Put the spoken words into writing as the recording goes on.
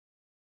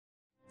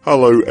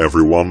Hello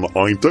everyone,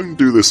 I don't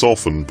do this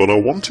often, but I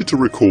wanted to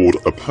record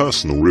a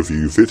personal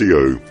review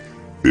video.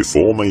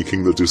 Before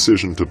making the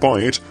decision to buy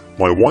it,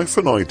 my wife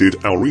and I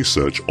did our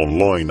research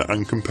online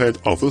and compared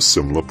other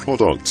similar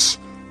products.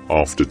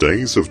 After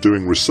days of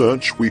doing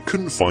research, we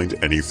couldn't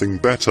find anything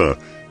better,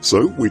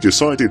 so we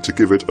decided to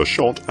give it a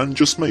shot and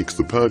just make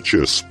the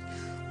purchase.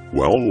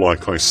 Well,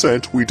 like I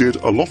said, we did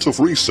a lot of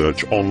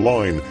research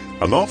online,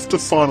 and after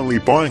finally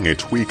buying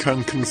it, we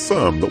can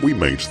confirm that we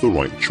made the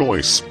right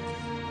choice.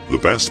 The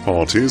best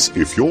part is,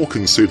 if you're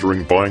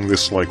considering buying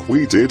this like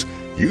we did,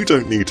 you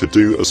don't need to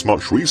do as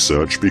much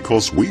research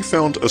because we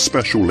found a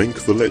special link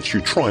that lets you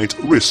try it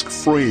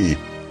risk-free.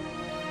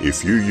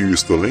 If you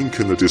use the link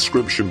in the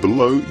description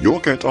below,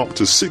 you'll get up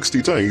to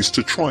 60 days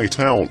to try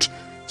it out.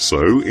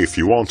 So, if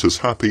you aren't as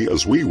happy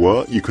as we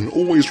were, you can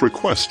always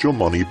request your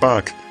money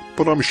back,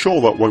 but I'm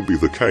sure that won't be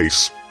the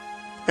case.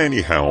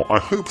 Anyhow, I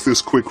hope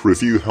this quick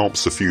review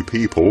helps a few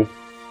people.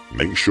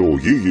 Make sure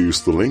you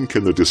use the link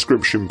in the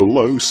description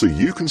below so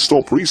you can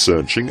stop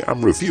researching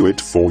and review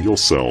it for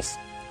yourself.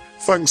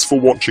 Thanks for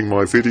watching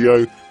my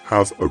video.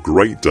 Have a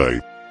great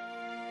day.